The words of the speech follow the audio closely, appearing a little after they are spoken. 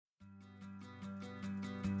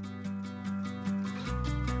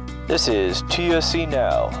This is TSC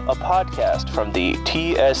Now, a podcast from the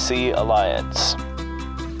TSC Alliance.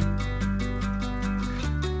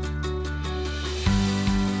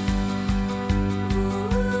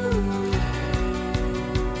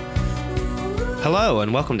 Hello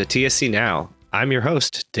and welcome to TSC Now. I'm your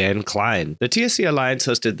host, Dan Klein. The TSC Alliance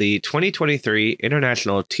hosted the 2023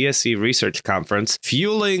 International TSC Research Conference,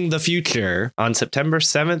 Fueling the Future, on September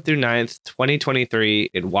 7th through 9th,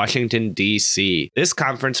 2023 in Washington, D.C. This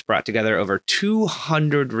conference brought together over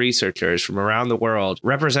 200 researchers from around the world,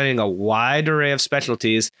 representing a wide array of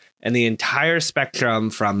specialties and the entire spectrum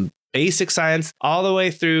from basic science all the way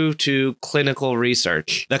through to clinical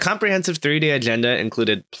research. The comprehensive 3-day agenda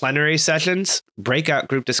included plenary sessions, breakout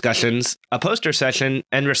group discussions, a poster session,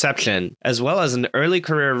 and reception, as well as an early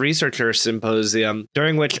career researcher symposium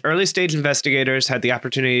during which early stage investigators had the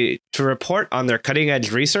opportunity to report on their cutting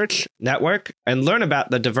edge research, network, and learn about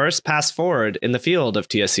the diverse paths forward in the field of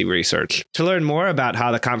TSC research. To learn more about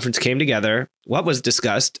how the conference came together, what was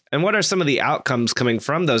discussed, and what are some of the outcomes coming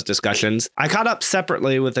from those discussions, I caught up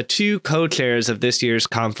separately with the two co-chairs of this year's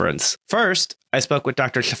conference. First, I spoke with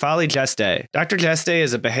Dr. Shefali Jeste. Dr. Jeste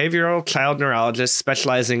is a behavioral child neurologist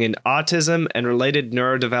specializing in autism and related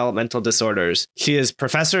neurodevelopmental disorders. She is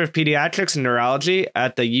professor of pediatrics and neurology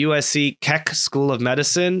at the USC Keck School of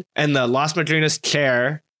Medicine and the Las Madrinas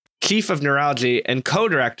Chair, Chief of Neurology, and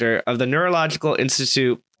co-director of the Neurological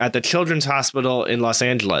Institute at the Children's Hospital in Los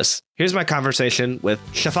Angeles. Here's my conversation with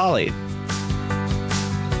Shefali.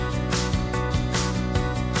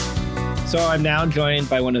 So I'm now joined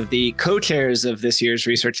by one of the co-chairs of this year's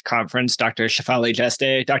research conference, Dr. Shefali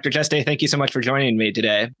Jeste. Dr. Jeste, thank you so much for joining me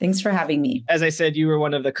today. Thanks for having me. As I said, you were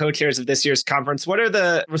one of the co-chairs of this year's conference. What are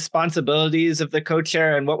the responsibilities of the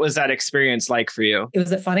co-chair and what was that experience like for you? It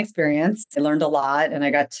was a fun experience. I learned a lot and I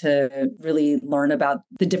got to really learn about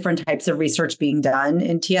the different types of research being done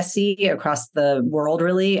in TSC across the world,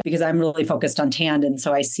 really, because I'm really focused on TAND. And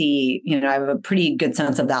so I see, I have a pretty good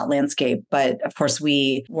sense of that landscape. But of course,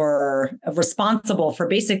 we were responsible for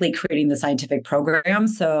basically creating the scientific program.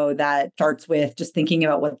 So that starts with just thinking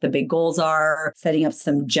about what the big goals are, setting up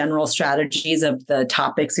some general strategies of the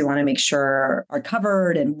topics we want to make sure are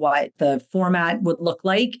covered and what the format would look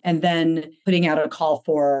like, and then putting out a call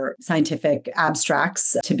for scientific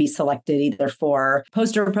abstracts to be selected either for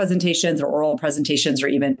poster presentations or oral presentations or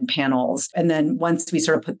even panels. And then once we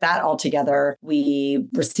sort of put that all together, we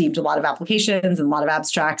received a lot of applications and a lot of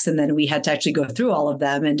abstracts, and then we had to actually go through all of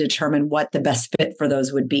them and determine what the best fit for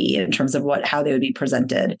those would be in terms of how they would be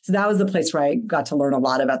presented. So that was the place where I got to learn a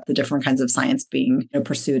lot about the different kinds of science being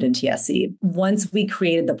pursued in TSC. Once we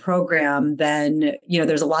created the program, then,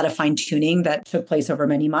 there's a lot of fine tuning that took place over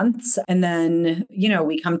many months. And then,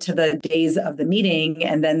 we come to the days of the meeting,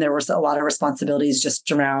 and then there was a lot of responsibilities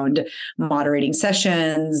just around moderating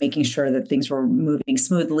sessions, making sure that things were moving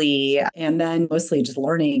smoothly, and then mostly just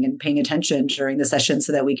learning and paying attention during the session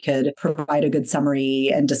so that we could provide a good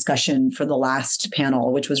summary and discussion for the last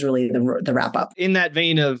panel, which was really the wrap up. In that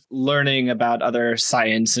vein of learning about other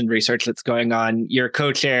science and research that's going on, your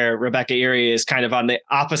co-chair, Rebecca Erie, is kind of on the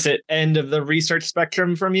opposite end of the research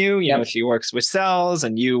spectrum from you. You know, she works with cells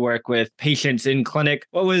and you work with patients in clinic.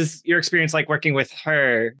 What was your experience like working with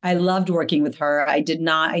her? I loved working with her. I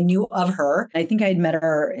knew of her. I think I had met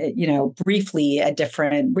her, briefly at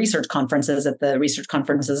different research conferences in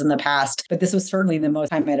the past, but this was certainly the most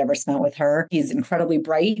time I'd ever spent with her. She's incredibly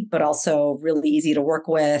bright, but also really easy to work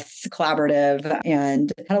with, collaborative,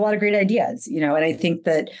 and had a lot of great ideas, and I think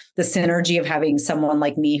that the synergy of having someone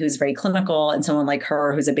like me who's very clinical and someone like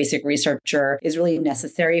her who's a basic researcher is really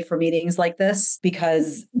necessary for meetings like this,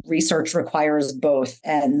 because research requires both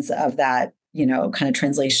ends of that kind of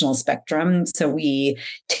translational spectrum. So we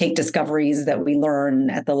take discoveries that we learn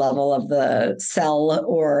at the level of the cell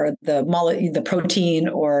or the protein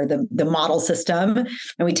or the model system,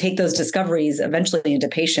 and we take those discoveries eventually into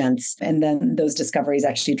patients, and then those discoveries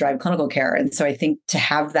actually drive clinical care. And so I think to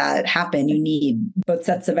have that happen, you need both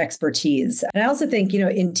sets of expertise. And I also think,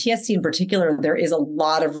 in TSC in particular, there is a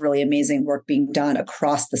lot of really amazing work being done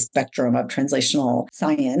across the spectrum of translational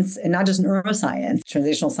science, and not just neuroscience.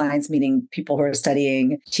 Translational science meaning people who are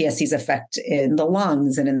studying TSC's effect in the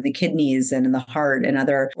lungs and in the kidneys and in the heart and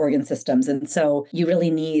other organ systems. And so you really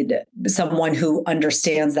need someone who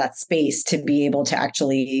understands that space to be able to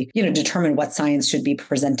actually, determine what science should be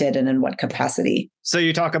presented and in what capacity. So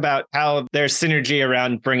you talk about how there's synergy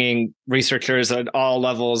around bringing researchers at all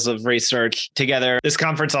levels of research together. This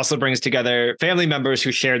conference also brings together family members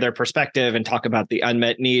who share their perspective and talk about the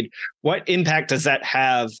unmet need. What impact does that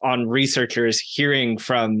have on researchers hearing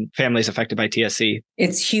from families affected impacted by TSC?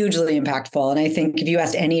 It's hugely impactful. And I think if you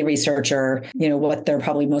asked any researcher, what their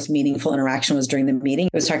probably most meaningful interaction was during the meeting,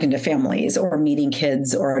 it was talking to families or meeting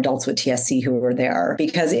kids or adults with TSC who were there.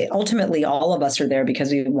 Because ultimately, all of us are there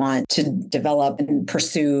because we want to develop and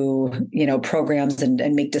pursue, programs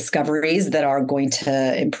and make discoveries that are going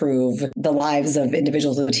to improve the lives of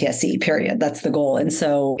individuals with TSC, period. That's the goal. And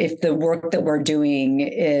so if the work that we're doing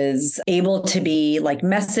is able to be like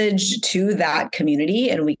message to that community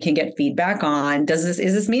and we can get feedback on, is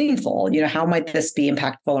this meaningful? How might this be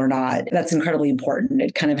impactful or not? That's incredibly important.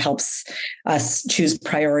 It kind of helps us choose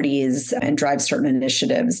priorities and drive certain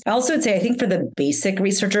initiatives. I also would say, I think for the basic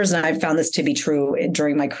researchers, and I've found this to be true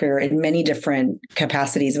during my career in many different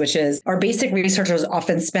capacities, which is our basic researchers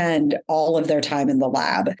often spend all of their time in the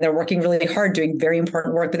lab. They're working really hard, doing very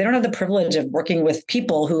important work, but they don't have the privilege of working with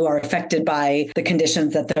people who are affected by the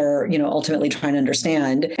conditions that they're, ultimately trying to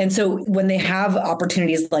understand. And so when they have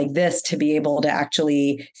opportunities like this to be able to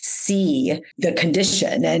actually see the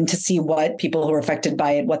condition and to see what people who are affected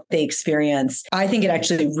by it, what they experience, I think it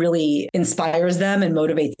actually really inspires them and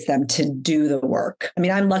motivates them to do the work. I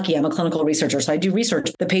mean, I'm lucky. I'm a clinical researcher, so I do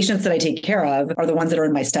research. The patients that I take care of are the ones that are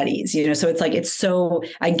in my studies, so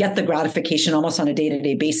I get the gratification almost on a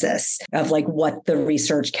day-to-day basis of like what the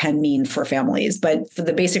research can mean for families. But for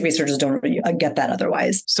the basic researchers don't get that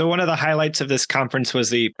otherwise. So one of the highlights of this conference was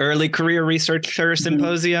the Early Career Researcher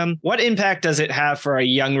Symposium. What impact does it have for a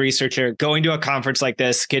young researcher going to a conference like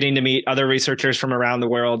this, getting to meet other researchers from around the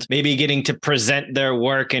world, maybe getting to present their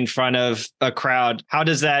work in front of a crowd? How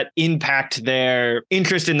does that impact their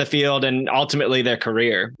interest in the field and ultimately their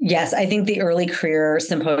career? Yes, I think the Early Career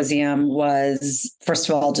Symposium was, first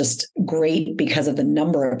of all, just great because of the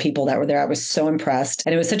number of people that were there. I was so impressed.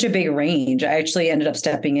 And it was such a big range. I actually ended up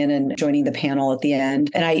stepping in and joining the panel at the end.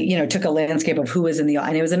 And I, took a landscape of who was in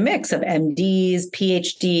and it was a mix of MDs,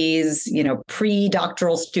 PhDs,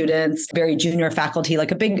 pre-doctoral students, very junior faculty,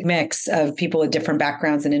 like a big mix of people with different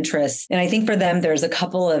backgrounds and interests. And I think for them, there's a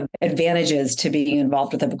couple of advantages to being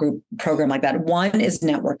involved with a group program like that. One is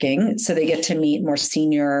networking. So they get to meet more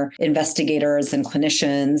senior investigators and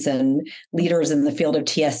clinicians and leaders in the field of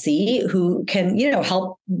TSC who can,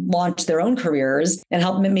 help launch their own careers and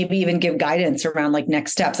help maybe even give guidance around like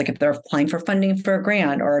next steps, like if they're applying for funding for a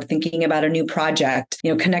grant or thinking about a new project,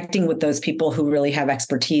 connecting with those people who really have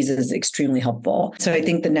expertise is extremely helpful. So I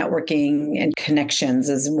think the networking and connections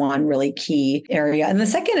is one really key area. And the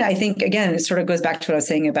second, I think, again, it sort of goes back to what I was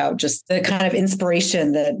saying about just the kind of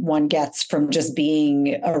inspiration that one gets from just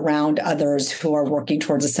being around others who are working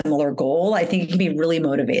towards a similar goal. I think it can be really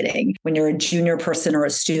motivating when you're a junior person or a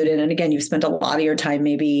student. And again, you've spent a lot of your time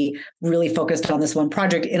maybe really focused on this one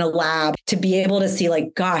project in a lab to be able to see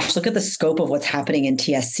like, gosh, look at the scope of what's happening in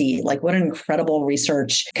TSC. Like what an incredible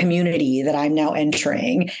research community that I'm now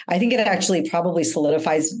entering. I think it actually probably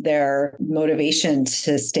solidifies their motivation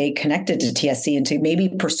to stay connected to TSC and to maybe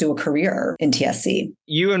pursue a career in TSC.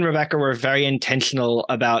 You and Rebecca were very intentional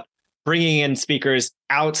about bringing in speakers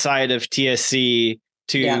outside of TSC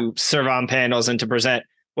to serve on panels and to present.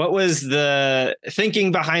 What was the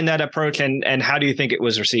thinking behind that approach and how do you think it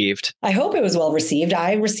was received? I hope it was well received.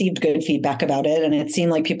 I received good feedback about it, and it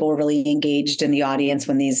seemed like people were really engaged in the audience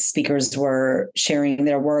when these speakers were sharing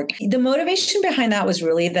their work. The motivation behind that was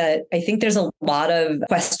really that I think there's a lot of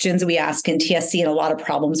questions we ask in TSC and a lot of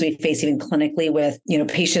problems we face even clinically with,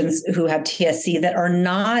 patients who have TSC that are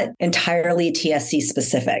not entirely TSC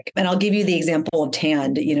specific. And I'll give you the example of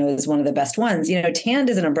TAND, is one of the best ones. TAND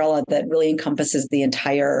is an umbrella that really encompasses the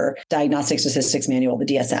entire Diagnostic Statistics Manual, the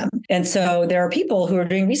DSM. And so there are people who are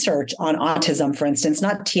doing research on autism, for instance,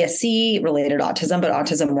 not TSC related autism, but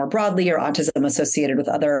autism more broadly or autism associated with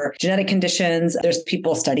other genetic conditions. There's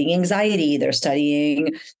people studying anxiety. They're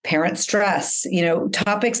studying parent stress,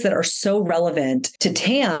 topics that are so relevant to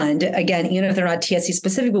TAND. Again, even if they're not TSC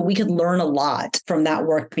specific, but we could learn a lot from that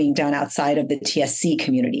work being done outside of the TSC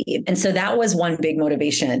community. And so that was one big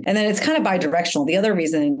motivation. And then it's kind of bidirectional. The other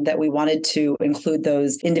reason that we wanted to include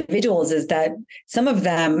those individuals is that some of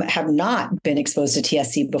them have not been exposed to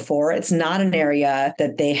TSC before. It's not an area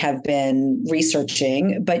that they have been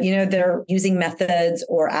researching, but they're using methods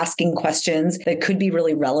or asking questions that could be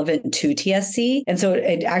really relevant to TSC. And so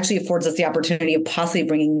it actually affords us the opportunity of possibly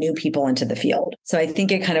bringing new people into the field. So I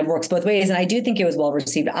think it kind of works both ways. And I do think it was well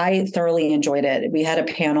received. I thoroughly enjoyed it. We had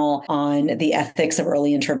a panel on the ethics of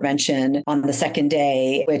early intervention on the second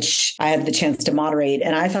day, which I had the chance to moderate.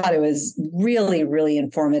 And I thought it was really, really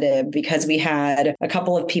informative because we had a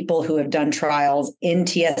couple of people people who have done trials in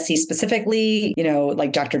TSC specifically,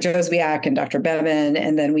 like Dr. Joswiak and Dr. Bevan.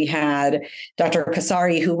 And then we had Dr.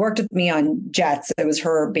 Kasari, who worked with me on JETS. It was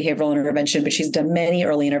her behavioral intervention, but she's done many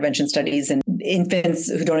early intervention studies in infants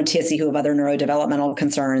who don't have TSC who have other neurodevelopmental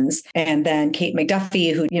concerns. And then Kate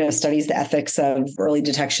McDuffie, who, studies the ethics of early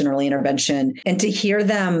detection, early intervention. And to hear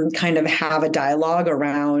them kind of have a dialogue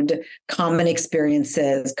around common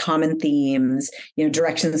experiences, common themes,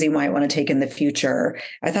 directions you might want to take in the future,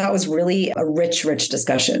 I thought was really a rich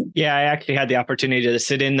discussion. Yeah, I actually had the opportunity to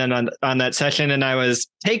sit in on that session, and I was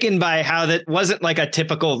taken by how that wasn't like a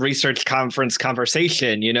typical research conference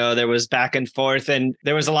conversation. There was back and forth, and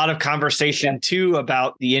there was a lot of conversation too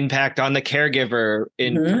about the impact on the caregiver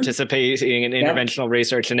in participating in interventional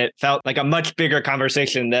research. And it felt like a much bigger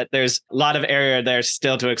conversation that there's a lot of area there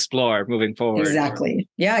still to explore moving forward. Exactly.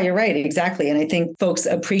 Yeah, you're right. Exactly. And I think folks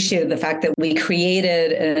appreciated the fact that we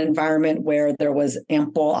created an environment where there was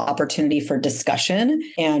ample opportunity for discussion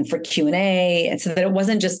and for Q&A. And so that it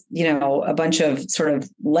wasn't just, a bunch of sort of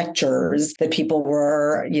lectures that people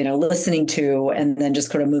were, listening to and then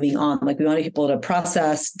just sort of moving on. Like we wanted people to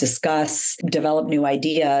process, discuss, develop new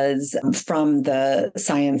ideas from the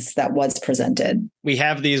science that was presented. We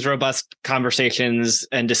have these robust conversations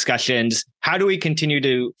and discussions. How do we continue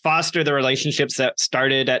to foster the relationships that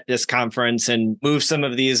started at this conference and move some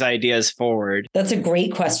of these ideas forward? That's a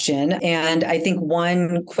great question. And I think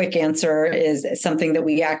one quick answer is something that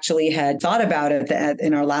we actually had thought about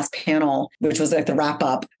in our last panel, which was like the wrap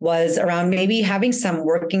up, was around maybe having some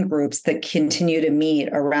working groups that continue to meet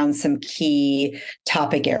around some key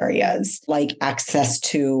topic areas like access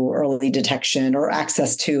to early detection or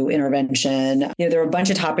access to intervention. There were a bunch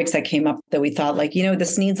of topics that came up that we thought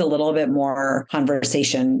this needs a little bit more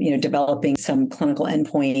conversation, developing some clinical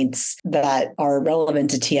endpoints that are relevant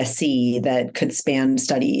to TSC that could span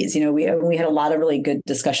studies. We had a lot of really good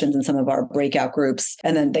discussions in some of our breakout groups,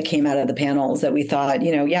 and then that came out of the panels that we thought,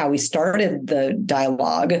 we started the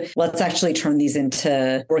dialogue. Let's actually turn these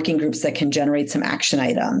into working groups that can generate some action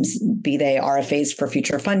items, be they RFAs for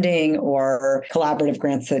future funding or collaborative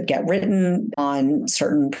grants that get written on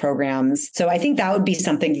certain programs. So I think that would be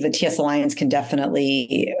something that the TS Alliance can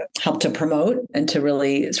definitely help to promote and to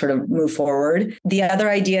really sort of move forward. The other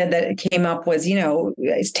idea that came up was,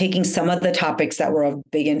 is taking some of the topics that were of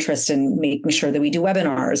big interest and making sure that we do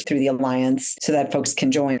webinars through the Alliance so that folks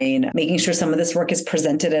can join, making sure some of this work is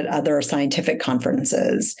presented at other scientific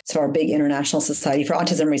conferences. So our big International Society for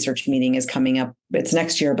Autism Research meeting is coming up. It's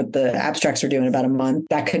next year, but the abstracts are due in about a month.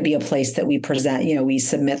 That could be a place that we present, we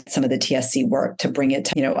submit some of the TSC work to bring it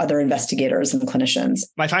to, other investigators and clinicians.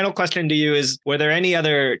 My final question to you is, were there any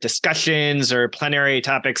other discussions or plenary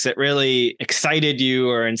topics that really excited you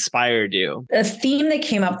or inspired you? A theme that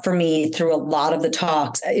came up for me through a lot of the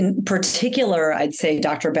talks, in particular, I'd say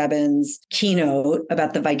Dr. Bevan's keynote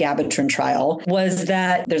about the vigabatrin trial, was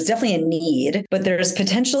that there's definitely a need, but there's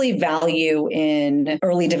potentially value in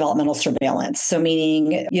early developmental surveillance. So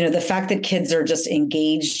meaning, the fact that kids are just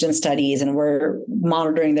engaged in studies and we're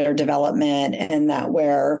monitoring their development and that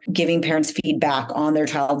we're giving parents feedback on their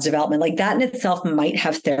child's development, like that in itself might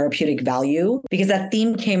have therapeutic value, because that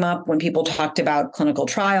theme came up when people talked about clinical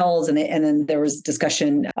trials. And then there was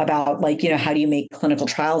discussion about how do you make clinical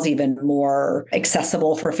trials even more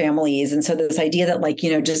accessible for families? And so this idea that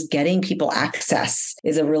just getting people access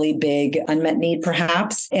is a really big unmet need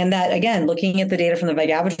perhaps. And that, again, looking at the data from the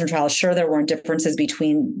vigabatrin trial, sure, there weren't differences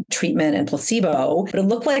between treatment and placebo, but it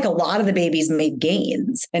looked like a lot of the babies made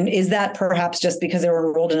gains. And is that perhaps just because they were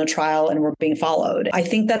enrolled in a trial and were being followed? I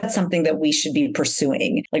think that's something that we should be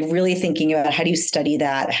pursuing, really thinking about how do you study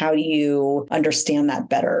that? How do you understand that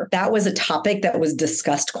better? That was a topic that was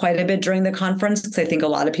discussed quite a bit during the conference, because I think a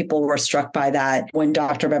lot of people were struck by that when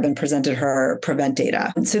Dr. Bevan presented her PREVENT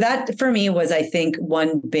data. So that for me was, I think,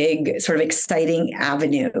 one big sort of exciting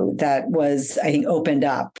avenue that was, I think, opened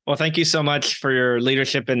up. Well, thank you so much for your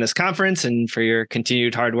leadership in this conference and for your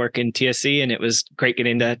continued hard work in TSC. And it was great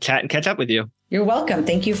getting to chat and catch up with you. You're welcome.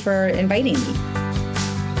 Thank you for inviting me.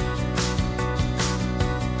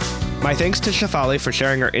 My thanks to Shefali for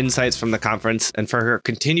sharing her insights from the conference and for her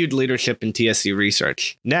continued leadership in TSC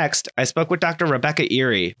research. Next, I spoke with Dr. Rebecca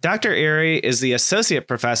Erie. Dr. Erie is the Associate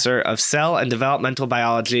Professor of Cell and Developmental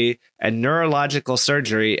Biology and Neurological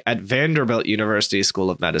Surgery at Vanderbilt University School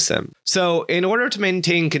of Medicine. So, in order to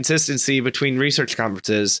maintain consistency between research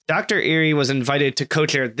conferences, Dr. Erie was invited to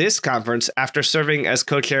co-chair this conference after serving as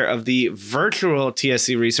co-chair of the virtual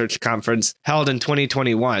TSC Research Conference held in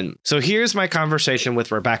 2021. So here's my conversation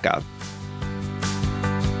with Rebecca.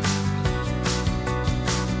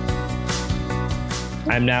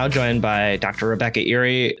 I'm now joined by Dr. Rebecca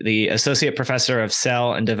Erie, the Associate Professor of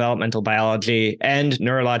Cell and Developmental Biology and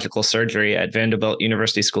Neurological Surgery at Vanderbilt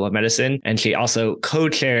University School of Medicine. And she also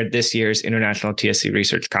co-chaired this year's International TSC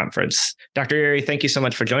Research Conference. Dr. Erie, thank you so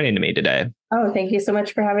much for joining me today. Oh, thank you so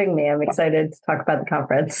much for having me. I'm excited to talk about the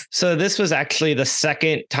conference. So this was actually the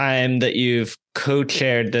second time that you've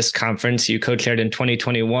co-chaired this conference. You co-chaired in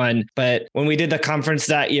 2021. But when we did the conference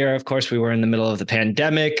that year, of course, we were in the middle of the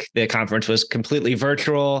pandemic. The conference was completely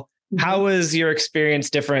virtual. How was your experience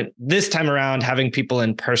different this time around having people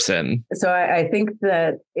in person? So I think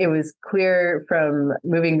that it was clear from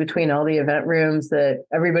moving between all the event rooms that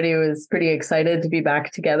everybody was pretty excited to be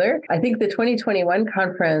back together. I think the 2021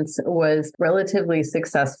 conference was relatively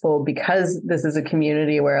successful because this is a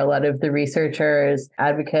community where a lot of the researchers,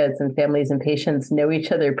 advocates, and families and patients know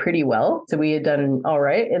each other pretty well. So we had done all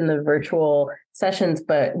right in the virtual sessions.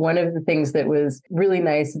 But one of the things that was really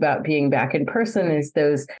nice about being back in person is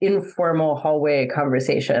those informal hallway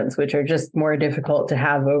conversations, which are just more difficult to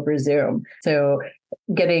have over Zoom. So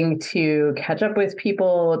getting to catch up with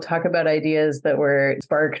people, talk about ideas that were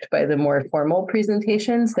sparked by the more formal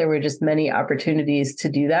presentations, there were just many opportunities to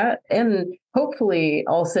do that. And hopefully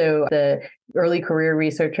also the early career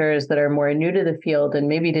researchers that are more new to the field and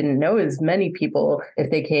maybe didn't know as many people if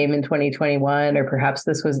they came in 2021, or perhaps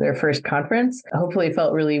this was their first conference, hopefully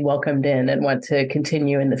felt really welcomed in and want to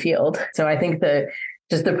continue in the field. So I think that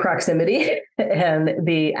just the proximity and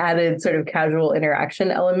the added sort of casual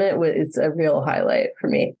interaction element, it's a real highlight for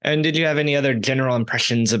me. And did you have any other general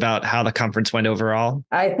impressions about how the conference went overall?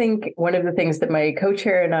 I think one of the things that my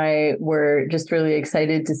co-chair and I were just really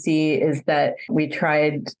excited to see is that we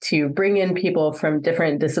tried to bring in people from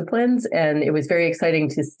different disciplines, and it was very exciting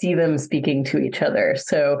to see them speaking to each other.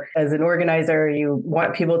 So as an organizer, you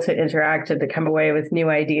want people to interact and to come away with new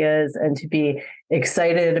ideas and to be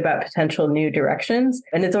excited about potential new directions.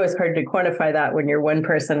 And it's always hard to quantify that when you're one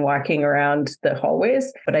person walking around the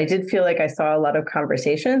hallways. But I did feel like I saw a lot of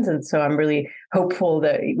conversations. And so I'm really hopeful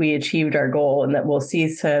that we achieved our goal and that we'll see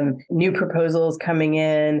some new proposals coming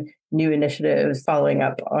in, new initiatives following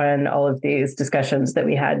up on all of these discussions that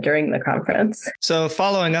we had during the conference. So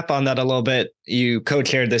following up on that a little bit, you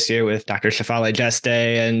co-chaired this year with Dr. Shefali Jeste,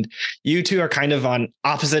 and you two are kind of on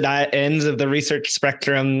opposite ends of the research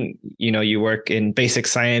spectrum. You know, you work in basic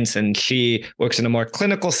science and she works in a more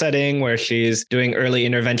clinical setting where she's doing early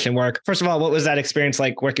intervention work. First of all, what was that experience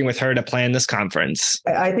like working with her to plan this conference?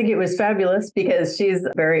 I think it was fabulous because she's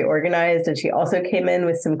very organized and she also came in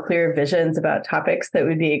with some clear visions about topics that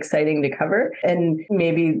would be exciting to cover. And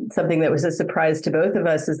maybe something that was a surprise to both of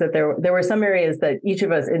us is that there were some areas that each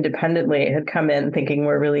of us independently had come in thinking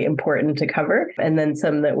were really important to cover, and then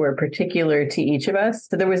some that were particular to each of us.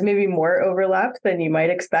 So there was maybe more overlap than you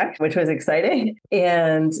might expect, which was exciting.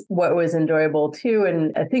 And what was enjoyable too,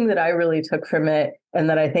 and a thing that I really took from it, and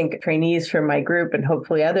that I think trainees from my group and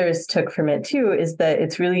hopefully others took from it too, is that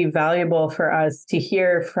it's really valuable for us to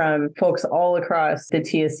hear from folks all across the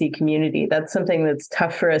TSC community. That's something that's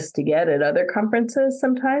tough for us to get at other conferences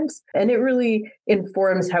sometimes. And it really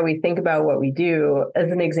informs how we think about what we do. As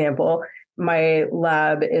an example, my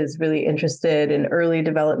lab is really interested in early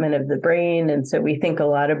development of the brain. And so we think a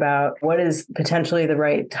lot about what is potentially the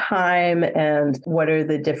right time and what are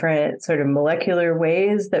the different sort of molecular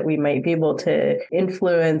ways that we might be able to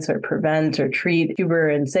influence or prevent or treat tuber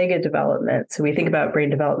and SEGA development. So we think about brain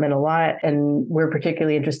development a lot, and we're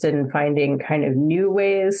particularly interested in finding kind of new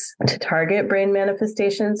ways to target brain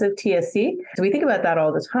manifestations of TSC. So we think about that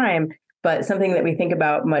all the time. But something that we think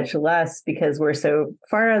about much less because we're so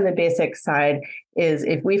far on the basic side is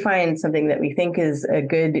if we find something that we think is a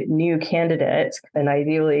good new candidate, and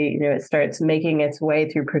ideally, it starts making its way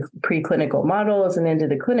through preclinical models and into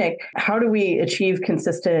the clinic, how do we achieve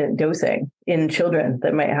consistent dosing in children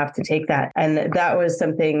that might have to take that? And that was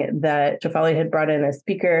something that Shefali had brought in a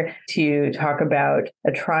speaker to talk about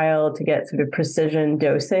a trial to get sort of precision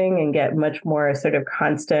dosing and get much more sort of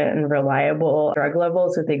constant and reliable drug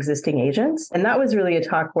levels with existing agents. And that was really a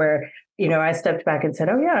talk where I stepped back and said,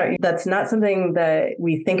 oh, yeah, that's not something that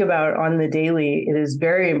we think about on the daily. It is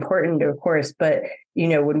very important, of course, but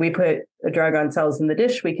when we put a drug on cells in the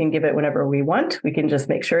dish, we can give it whenever we want. We can just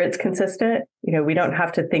make sure it's consistent. We don't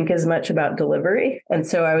have to think as much about delivery. And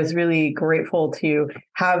so I was really grateful to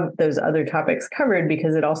have those other topics covered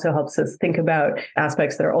because it also helps us think about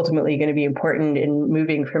aspects that are ultimately going to be important in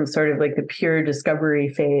moving from sort of like the pure discovery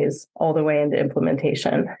phase all the way into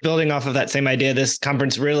implementation. Building off of that same idea, this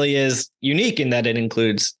conference really is unique in that it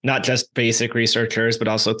includes not just basic researchers, but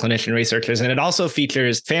also clinician researchers. And it also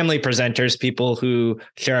features family presenters, people who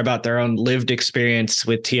share about their own lived experience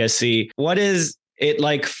with TSC. What is it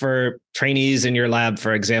like for trainees in your lab,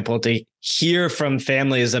 for example, to hear from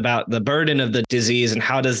families about the burden of the disease and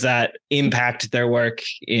how does that impact their work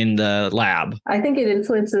in the lab? I think it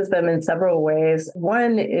influences them in several ways.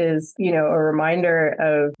 One is, a reminder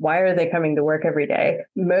of why are they coming to work every day?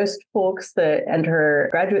 Most folks that enter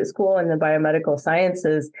graduate school in the biomedical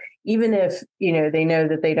sciences, even if, they know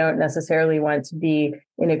that they don't necessarily want to be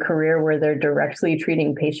in a career where they're directly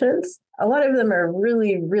treating patients, a lot of them are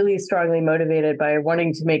really, really strongly motivated by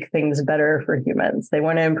wanting to make things better for humans. They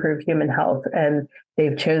want to improve human health, and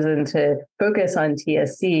they've chosen to focus on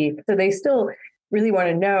TSC. So they still really want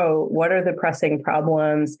to know what are the pressing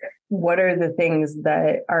problems, what are the things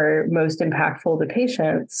that are most impactful to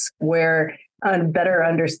patients, where a better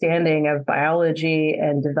understanding of biology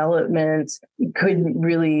and development could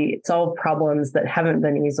really solve problems that haven't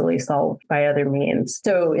been easily solved by other means.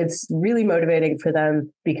 So it's really motivating for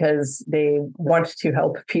them because they want to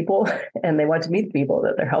help people and they want to meet the people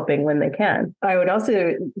that they're helping when they can. I would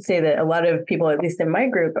also say that a lot of people, at least in my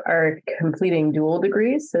group, are completing dual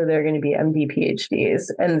degrees. So they're going to be MD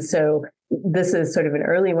PhDs. And so this is sort of an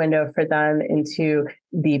early window for them into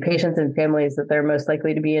the patients and families that they're most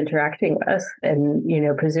likely to be interacting with. And,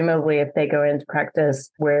 presumably if they go into practice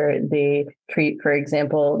where they treat, for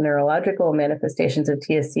example, neurological manifestations of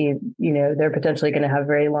TSC, they're potentially going to have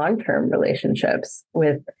very long-term relationships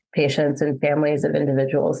with patients and families of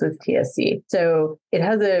individuals with TSC. So it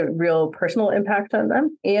has a real personal impact on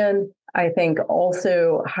them. And I think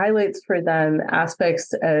also highlights for them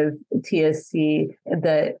aspects of TSC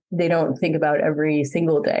that they don't think about every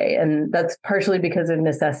single day. And that's partially because of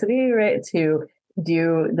necessity, right? To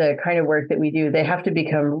do the kind of work that we do, they have to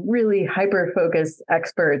become really hyper-focused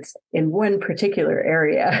experts in one particular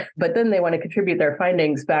area, but then they want to contribute their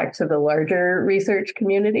findings back to the larger research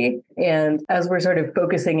community. And as we're sort of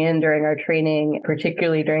focusing in during our training,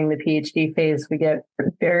 particularly during the PhD phase, we get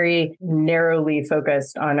very narrowly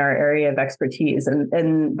focused on our area of expertise.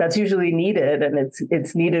 And that's usually needed, and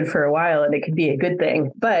it's needed for a while, and it can be a good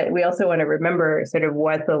thing. But we also want to remember sort of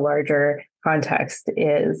what the larger context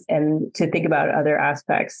is and to think about other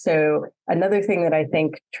aspects. So another thing that I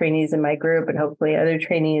think trainees in my group and hopefully other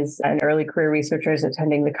trainees and early career researchers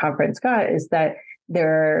attending the conference got is that there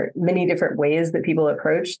are many different ways that people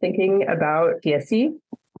approach thinking about TSC.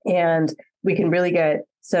 And we can really get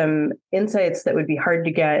some insights that would be hard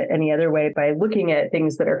to get any other way by looking at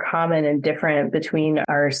things that are common and different between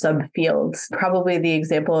our subfields. Probably the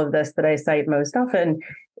example of this that I cite most often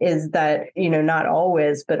is that, not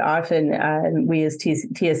always, but often we as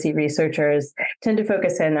TSC researchers tend to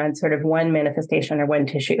focus in on sort of one manifestation or one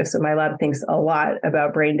tissue. So my lab thinks a lot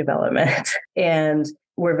about brain development and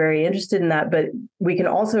we're very interested in that, but we can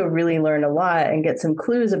also really learn a lot and get some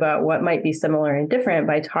clues about what might be similar and different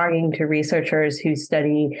by talking to researchers who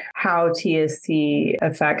study how TSC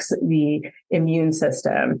affects the immune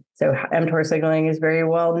system. So mTOR signaling is very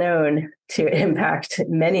well known to impact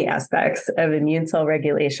many aspects of immune cell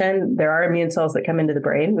regulation. There are immune cells that come into the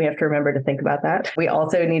brain. We have to remember to think about that. We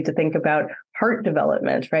also need to think about heart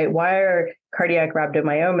development, right? Why are cardiac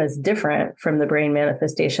rhabdomyomas different from the brain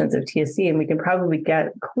manifestations of TSC? And we can probably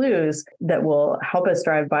get clues that will help us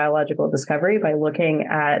drive biological discovery by looking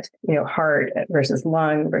at, heart versus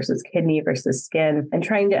lung versus kidney versus skin and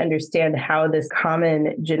trying to understand how this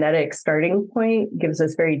common genetic starting point gives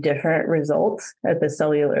us very different results at the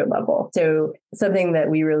cellular level. So something that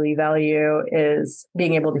we really value is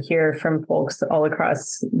being able to hear from folks all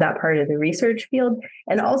across that part of the research field,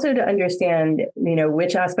 and also to understand,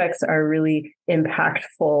 which aspects are really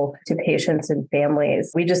impactful to patients and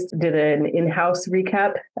families. We just did an in-house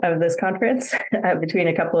recap of this conference between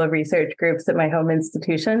a couple of research groups at my home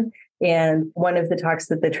institution. And one of the talks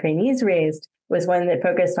that the trainees raised was one that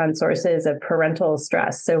focused on sources of parental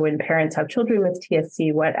stress. So when parents have children with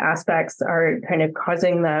TSC, what aspects are kind of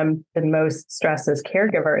causing them the most stress as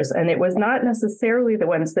caregivers? And it was not necessarily the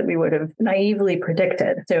ones that we would have naively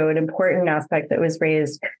predicted. So an important aspect that was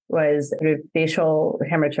raised was sort of facial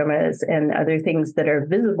hematomas and other things that are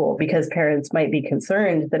visible because parents might be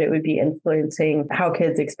concerned that it would be influencing how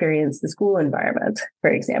kids experience the school environment,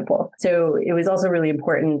 for example. So it was also really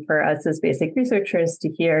important for us as basic researchers to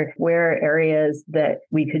hear where areas that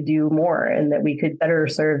we could do more and that we could better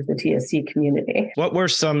serve the TSC community. What were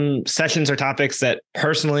some sessions or topics that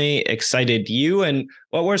personally excited you? And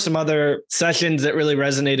what were some other sessions that really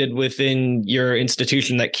resonated within your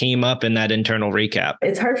institution that came up in that internal recap?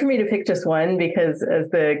 It's hard for me to pick just one because as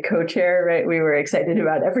the co-chair, right, we were excited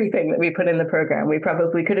about everything that we put in the program. We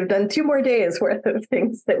probably could have done 2 more days worth of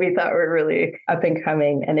things that we thought were really up and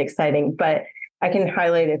coming and exciting. But I can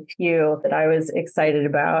highlight a few that I was excited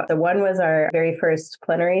about. The one was our very first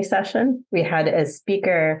plenary session. We had a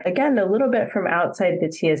speaker, again, a little bit from outside the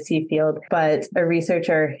TSC field, but a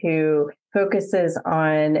researcher who focuses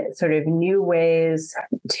on sort of new ways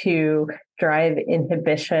to drive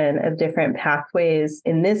inhibition of different pathways,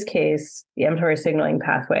 in this case, the mTOR signaling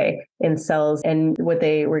pathway in cells. And what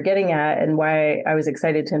they were getting at, and why I was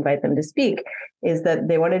excited to invite them to speak, is that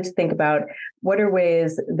they wanted to think about what are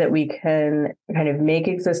ways that we can kind of make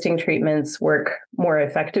existing treatments work more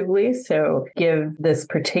effectively. So give this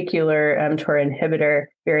particular mTOR inhibitor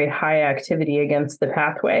very high activity against the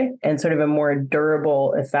pathway and sort of a more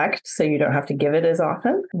durable effect, so you don't have to give it as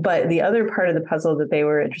often. But the other part of the puzzle that they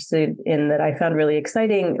were interested in that I found really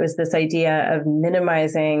exciting was this idea of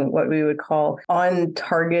minimizing what we would call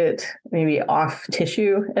on-target, maybe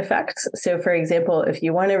off-tissue effects. So for example, if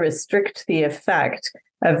you want to restrict the effect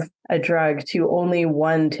of a drug to only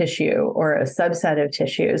one tissue or a subset of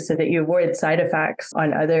tissues so that you avoid side effects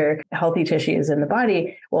on other healthy tissues in the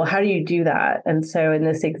body, well, how do you do that? And so in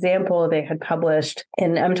this example, they had published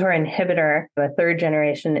an mTOR inhibitor, a third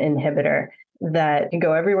generation inhibitor, that can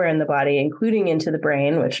go everywhere in the body, including into the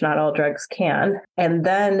brain, which not all drugs can. And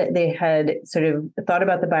then they had sort of thought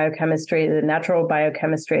about the biochemistry, the natural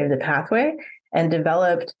biochemistry of the pathway, and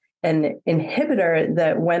developed an inhibitor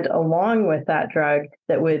that went along with that drug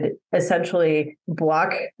that would essentially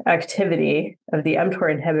block activity of the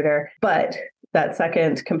mTOR inhibitor, but that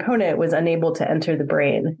second component was unable to enter the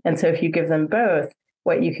brain. And so if you give them both,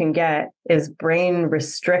 what you can get is brain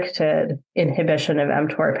restricted inhibition of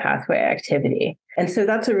mTOR pathway activity. And so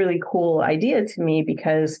that's a really cool idea to me,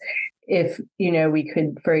 because if, we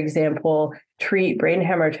could, for example, treat brain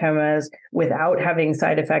hematomas without having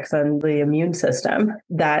side effects on the immune system,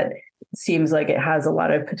 that seems like it has a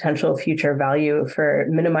lot of potential future value for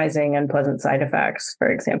minimizing unpleasant side effects,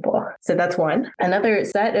 for example. So that's one. Another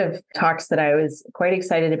set of talks that I was quite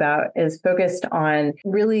excited about is focused on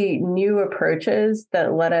really new approaches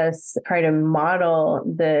that let us try to model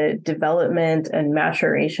the development and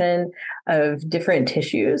maturation of different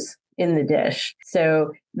tissues in the dish.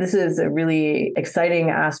 So this is a really exciting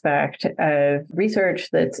aspect of research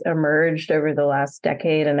that's emerged over the last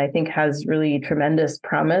decade, and I think has really tremendous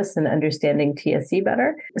promise in understanding TSC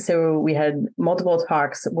better. So we had multiple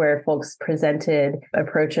talks where folks presented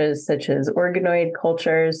approaches such as organoid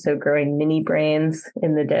cultures, so growing mini brains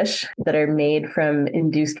in the dish that are made from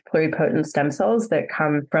induced pluripotent stem cells that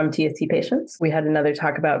come from TSC patients. We had another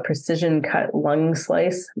talk about precision cut lung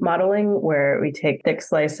slice modeling, where we take thick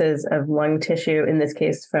slices of lung tissue, in this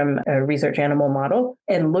case from a research animal model,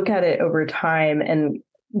 and look at it over time. And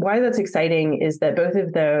why that's exciting is that both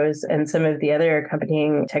of those and some of the other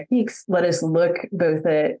accompanying techniques let us look both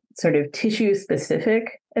at sort of tissue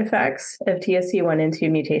specific effects of TSC1 and 2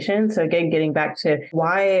 mutations. So again, getting back to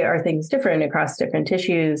why are things different across different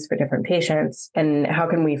tissues for different patients, and how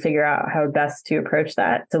can we figure out how best to approach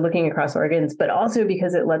that? So looking across organs, but also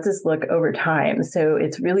because it lets us look over time. So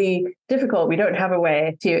it's really difficult. We don't have a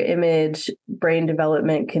way to image brain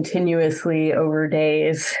development continuously over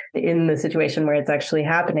days in the situation where it's actually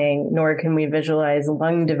happening, nor can we visualize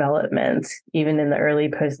lung development even in the early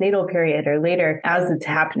postnatal period or later as it's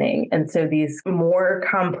happening. And so these more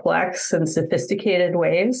complex and sophisticated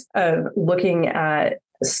ways of looking at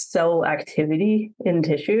cell activity in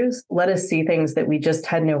tissues let us see things that we just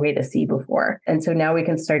had no way to see before. And so now we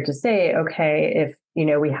can start to say, okay, if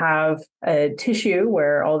we have a tissue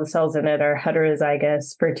where all the cells in it are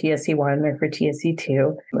heterozygous for TSC1 or for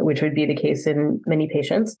TSC2, which would be the case in many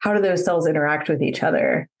patients. How do those cells interact with each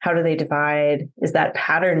other? How do they divide? Is that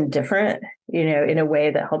pattern different, in a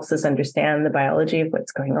way that helps us understand the biology of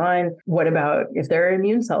what's going on? What about if there are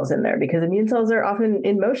immune cells in there? Because immune cells are often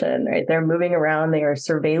in motion, right? They're moving around, they are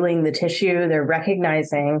surveilling the tissue, they're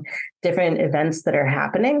recognizing different events that are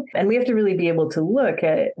happening. And we have to really be able to look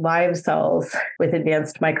at live cells with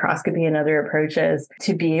advanced microscopy and other approaches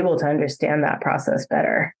to be able to understand that process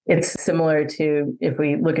better. It's similar to if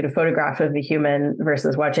we look at a photograph of the human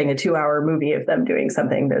versus watching a 2-hour movie of them doing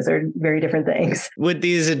something. Those are very different things. Would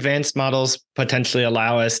these advanced models potentially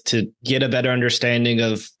allow us to get a better understanding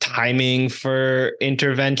of timing for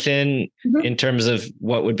intervention in terms of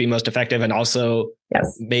what would be most effective, and also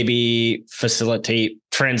maybe facilitate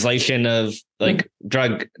translation of like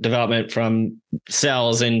drug development from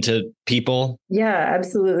cells into people? Yeah,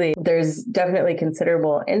 absolutely. There's definitely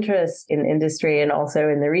considerable interest in industry and also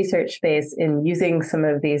in the research space in using some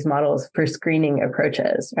of these models for screening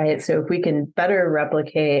approaches, right? So if we can better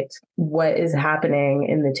replicate what is happening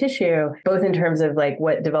in the tissue, both in terms of like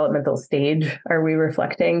what developmental stage are we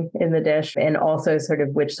reflecting in the dish, and also sort of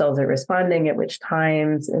which cells are responding at which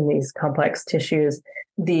times in these complex tissues,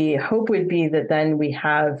 the hope would be that then we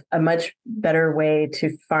have a much better way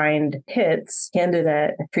to find hits,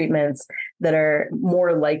 candidate treatments that are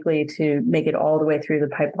more likely to make it all the way through the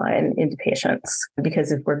pipeline into patients.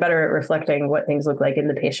 Because if we're better at reflecting what things look like in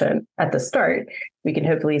the patient at the start, we can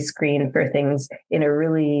hopefully screen for things in a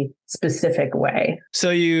really specific way.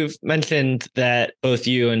 So you've mentioned that both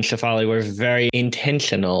you and Shefali were very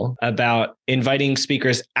intentional about inviting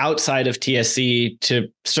speakers outside of TSC to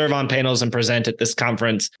serve on panels and present at this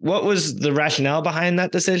conference. What was the rationale behind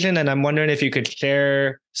that decision? And I'm wondering if you could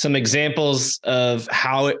share some examples of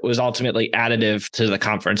how it was ultimately additive to the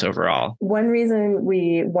conference overall. One reason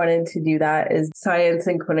we wanted to do that is science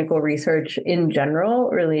and clinical research in general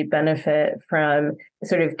really benefit from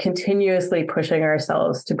sort of continuously pushing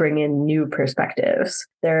ourselves to bring in new perspectives.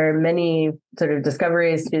 There are many sort of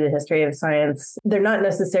discoveries through the history of science. They're not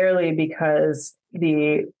necessarily because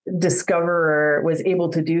the discoverer was able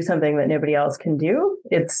to do something that nobody else can do.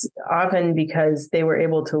 It's often because they were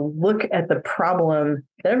able to look at the problem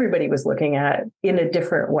that everybody was looking at in a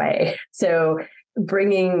different way. So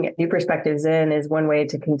bringing new perspectives in is one way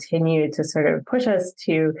to continue to sort of push us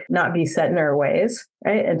to not be set in our ways,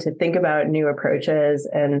 right? And to think about new approaches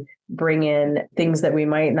and bring in things that we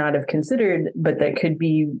might not have considered, but that could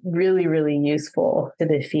be really, really useful to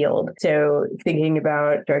the field. So thinking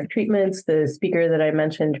about drug treatments, the speaker that I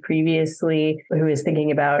mentioned previously, who is thinking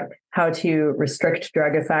about how to restrict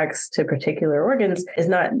drug effects to particular organs, is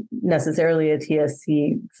not necessarily a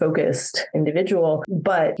TSC focused individual,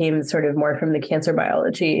 but came sort of more from the cancer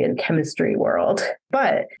biology and chemistry world.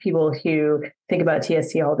 But people who think about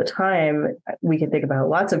TSC all the time, we can think about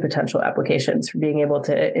lots of potential applications for being able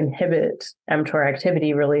to inhibit mTOR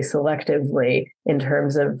activity really selectively in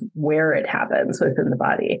terms of where it happens within the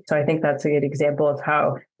body. So I think that's a good example of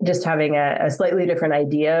how just having a slightly different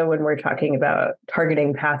idea when we're talking about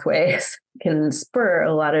targeting pathways can spur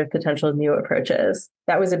a lot of potential new approaches.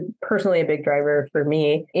 That was personally a big driver for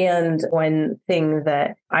me. And one thing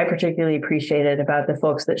that I particularly appreciated about the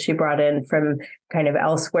folks that she brought in from kind of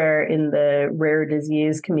elsewhere in the rare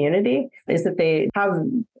disease community is that they have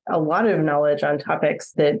a lot of knowledge on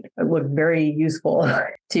topics that look very useful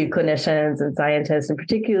to clinicians and scientists, and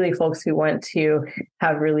particularly folks who want to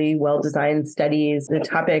have really well-designed studies. The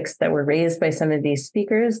topics that were raised by some of these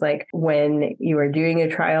speakers, like when you are doing a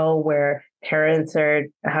trial where parents are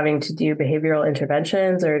having to do behavioral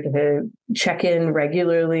interventions or to check in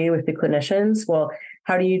regularly with the clinicians, well,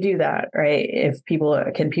 how do you do that, right?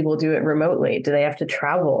 Can people do it remotely? Do they have to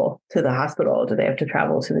travel to the hospital? Do they have to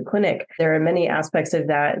travel to the clinic? There are many aspects of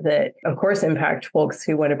that of course impact folks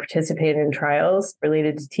who want to participate in trials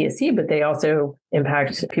related to TSC, but they also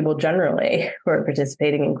impact people generally who are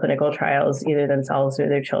participating in clinical trials, either themselves or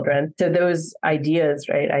their children. So those ideas,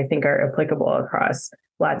 right, I think are applicable across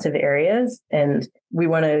lots of areas, and we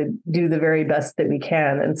want to do the very best that we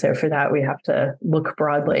can. And so for that, we have to look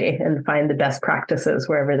broadly and find the best practices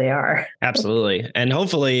wherever they are. Absolutely. And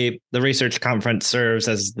hopefully the research conference serves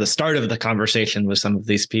as the start of the conversation with some of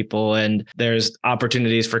these people. And there's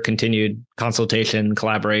opportunities for continued consultation,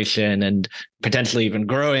 collaboration, and potentially even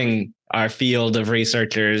growing our field of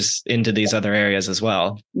researchers into these other areas as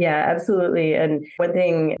well. Yeah, absolutely. And one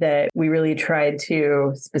thing that we really tried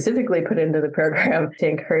to specifically put into the program to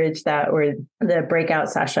encourage that were the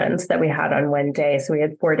breakout sessions that we had on Wednesday. So we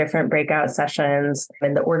had 4 different breakout sessions,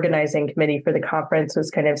 and the organizing committee for the conference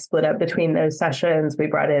was kind of split up between those sessions. We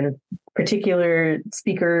brought in particular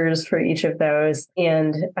speakers for each of those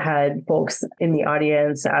and had folks in the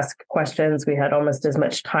audience ask questions. We had almost as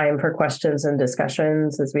much time for questions and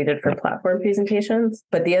discussions as we did for platform presentations.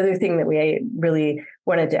 But the other thing that we really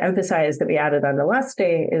wanted to emphasize that we added on the last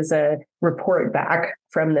day is a report back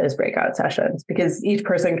from those breakout sessions, because each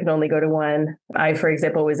person can only go to one. I, for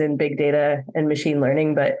example, was in big data and machine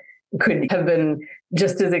learning, but could have been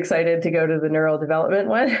just as excited to go to the neural development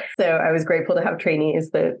one. So I was grateful to have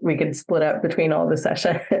trainees that we could split up between all the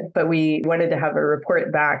sessions. But we wanted to have a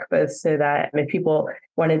report back, both so that if people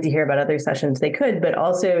wanted to hear about other sessions, they could, but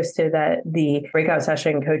also so that the breakout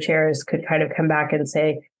session co-chairs could kind of come back and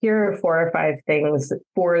say, here are 4 or 5 things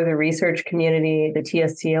for the research community, the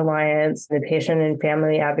TSC Alliance, the patient and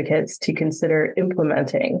family advocates to consider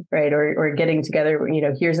implementing, right? Or getting together,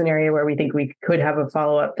 here's an area where we think we could have a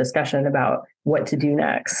follow-up discussion about what to do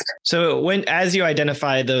next. So as you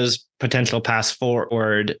identify those potential paths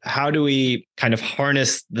forward, how do we kind of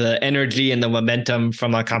harness the energy and the momentum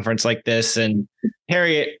from a conference like this and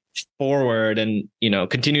carry it forward and,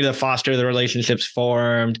 continue to foster the relationships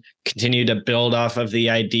formed, continue to build off of the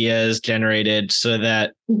ideas generated so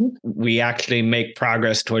that we actually make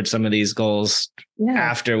progress towards some of these goals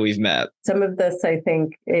after we've met? Some of this, I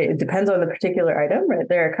think, it depends on the particular item, right?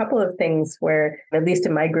 There are a couple of things where, at least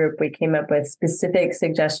in my group, we came up with specific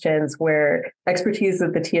suggestions where expertise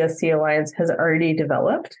that the TSC Alliance has already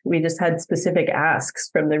developed. We just had specific asks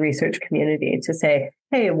from the research community to say,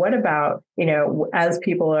 hey, what about, as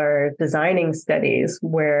people are designing studies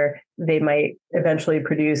where they might eventually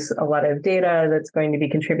produce a lot of data that's going to be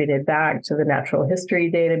contributed back to the natural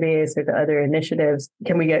history database or to other initiatives,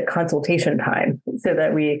 can we get consultation time so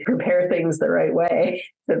that we prepare things the right way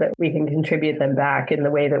so that we can contribute them back in the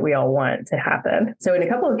way that we all want to happen? So in a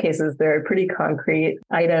couple of cases, there are pretty concrete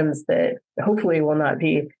items that hopefully will not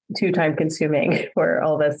be too time consuming for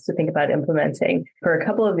all of us to think about implementing. For a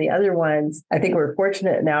couple of the other ones, I think we're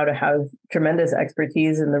fortunate now to have tremendous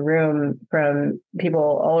expertise in the room from people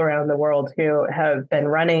all around the world who have been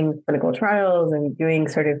running clinical trials and doing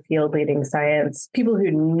sort of field leading science. People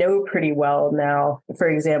who know pretty well now, for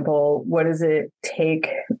example, what does it take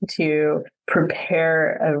to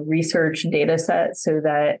prepare a research data set so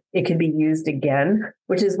that it can be used again,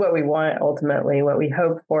 which is what we want ultimately. What we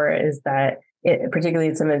hope for is that particularly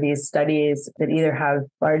in some of these studies that either have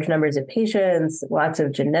large numbers of patients, lots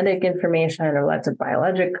of genetic information, or lots of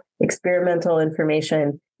biologic experimental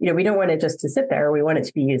information, we don't want it just to sit there. We want it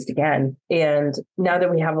to be used again. And now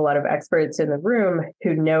that we have a lot of experts in the room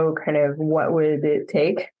who know kind of what would it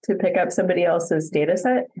take to pick up somebody else's data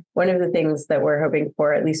set, one of the things that we're hoping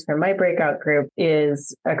for, at least from my breakout group,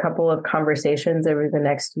 is a couple of conversations over the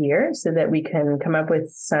next year so that we can come up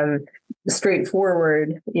with some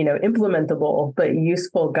straightforward, implementable, but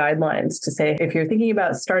useful guidelines to say, if you're thinking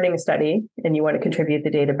about starting a study and you want to contribute the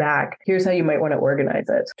data back, here's how you might want to organize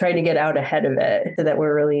it. Trying to get out ahead of it so that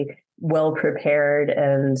we're really well prepared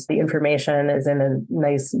and the information is in a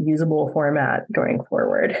nice usable format going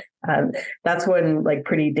forward. That's one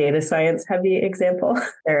pretty data science heavy example.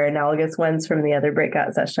 There are analogous ones from the other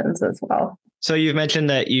breakout sessions as well. So you've mentioned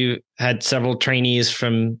that you had several trainees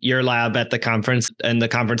from your lab at the conference, and the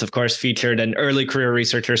conference, of course, featured an early career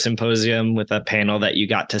researcher symposium with a panel that you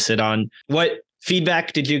got to sit on. What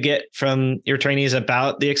feedback did you get from your trainees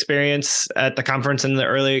about the experience at the conference and the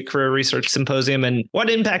early career research symposium? And what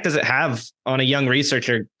impact does it have on a young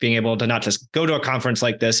researcher being able to not just go to a conference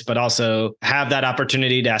like this, but also have that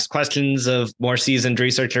opportunity to ask questions of more seasoned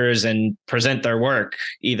researchers and present their work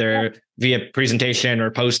either via presentation or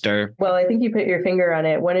poster? Well, I think you put your finger on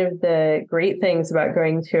it. One of the great things about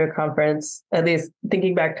going to a conference, at least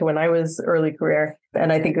thinking back to when I was early career,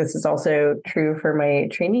 and I think this is also true for my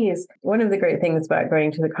trainees, one of the great things about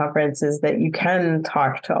going to the conference is that you can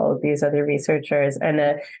talk to all of these other researchers. And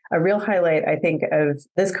a real highlight, I think, of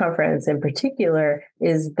this conference in particular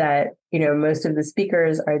is that most of the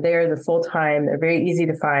speakers are there the full time. They're very easy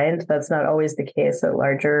to find. That's not always the case at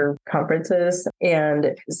larger conferences.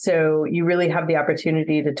 And so you really have the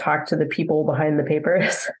opportunity to talk to the people behind the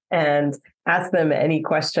papers and ask them any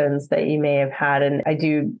questions that you may have had. And I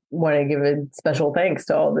do want to give a special thanks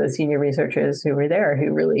to all the senior researchers who were there,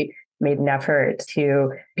 who really made an effort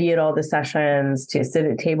to be at all the sessions, to sit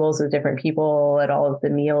at tables with different people at all of the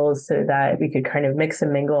meals so that we could kind of mix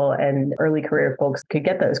and mingle and early career folks could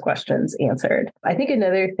get those questions answered. I think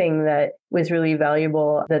another thing that was really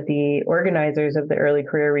valuable that the organizers of the early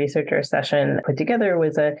career researcher session put together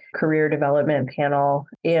was a career development panel.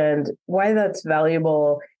 And why that's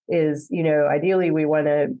valuable is, ideally we want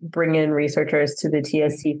to bring in researchers to the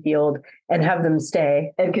TSC field and have them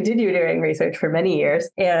stay and continue doing research for many years.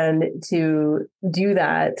 And to do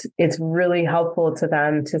that, it's really helpful to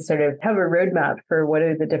them to sort of have a roadmap for what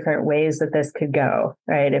are the different ways that this could go,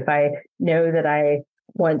 right? If I know that I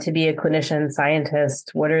want to be a clinician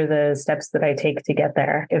scientist, what are the steps that I take to get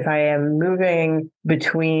there? If I am moving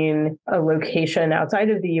between a location outside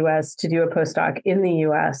of the US to do a postdoc in the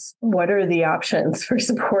US, what are the options for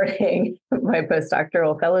supporting my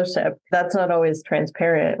postdoctoral fellowship? That's not always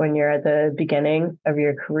transparent when you're at the beginning of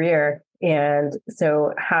your career. And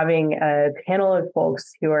so having a panel of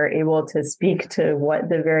folks who are able to speak to what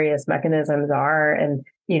the various mechanisms are and,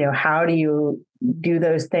 how do you do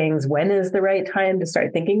those things? When is the right time to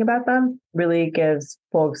start thinking about them? Really gives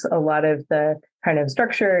folks a lot of the kind of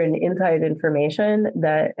structure and inside information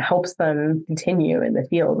that helps them continue in the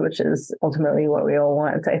field, which is ultimately what we all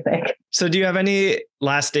want, I think. So do you have any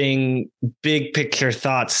lasting big picture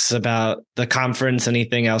thoughts about the conference?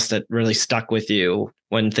 Anything else that really stuck with you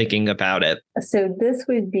when thinking about it? So this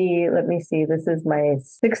would be, let me see, this is my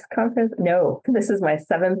 6th conference. No, this is my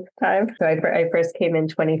 7th time. So I first came in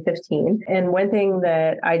 2015. And one thing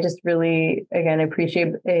that I just really, again,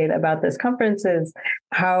 appreciate about this conference is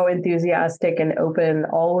how enthusiastic and open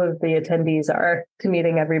all of the attendees are to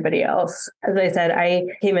meeting everybody else. As I said, I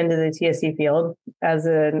came into the TSC field as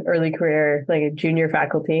an early career, like a junior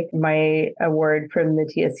faculty. My award from the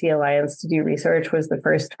TSC Alliance to do research was the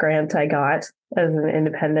first grant I got as an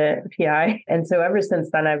independent PI. And so ever since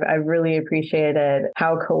then, I've really appreciated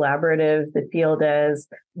how collaborative the field is,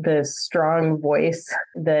 the strong voice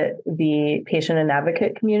that the patient and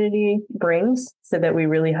advocate community brings, so that we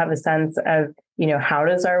really have a sense of, how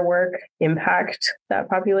does our work impact that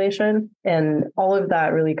population? And all of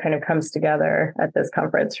that really kind of comes together at this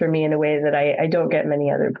conference for me in a way that I don't get many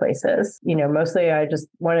other places. Mostly I just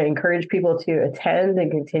want to encourage people to attend and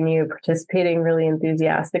continue participating really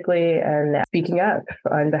enthusiastically and speaking up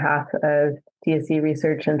on behalf of TSC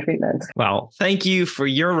research and treatment. Well, thank you for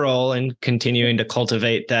your role in continuing to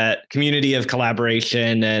cultivate that community of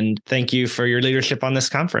collaboration. And thank you for your leadership on this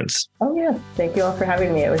conference. Oh, yeah. Thank you all for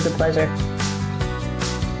having me. It was a pleasure.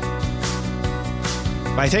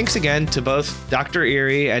 My thanks again to both Dr.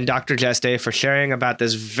 Erie and Dr. Jeste for sharing about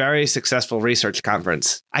this very successful research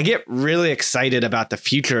conference. I get really excited about the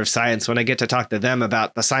future of science when I get to talk to them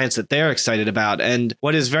about the science that they're excited about. And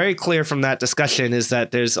what is very clear from that discussion is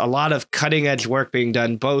that there's a lot of cutting edge work being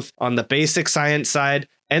done both on the basic science side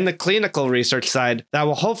and the clinical research side that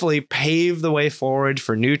will hopefully pave the way forward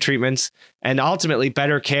for new treatments and ultimately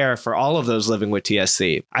better care for all of those living with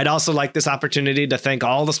TSC. I'd also like this opportunity to thank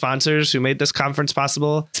all the sponsors who made this conference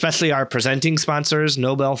possible, especially our presenting sponsors,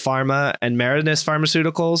 Nobel Pharma and Marinus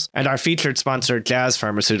Pharmaceuticals, and our featured sponsor, Jazz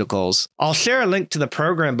Pharmaceuticals. I'll share a link to the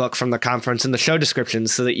program book from the conference in the show description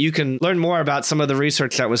so that you can learn more about some of the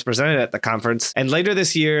research that was presented at the conference. And later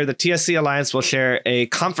this year, the TSC Alliance will share a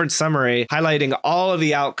conference summary highlighting all of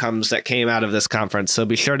the outcomes that came out of this conference. So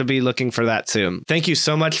be sure to be looking for that soon. Thank you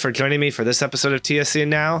so much for joining me for this episode of TSC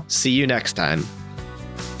Now. See you next time.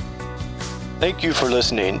 Thank you for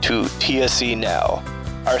listening to TSC Now.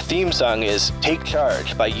 Our theme song is Take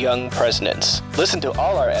Charge by Young Presidents. Listen to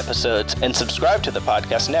all our episodes and subscribe to the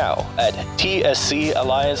podcast now at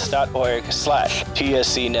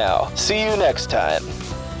tscalliance.org/TSC Now. See you next time.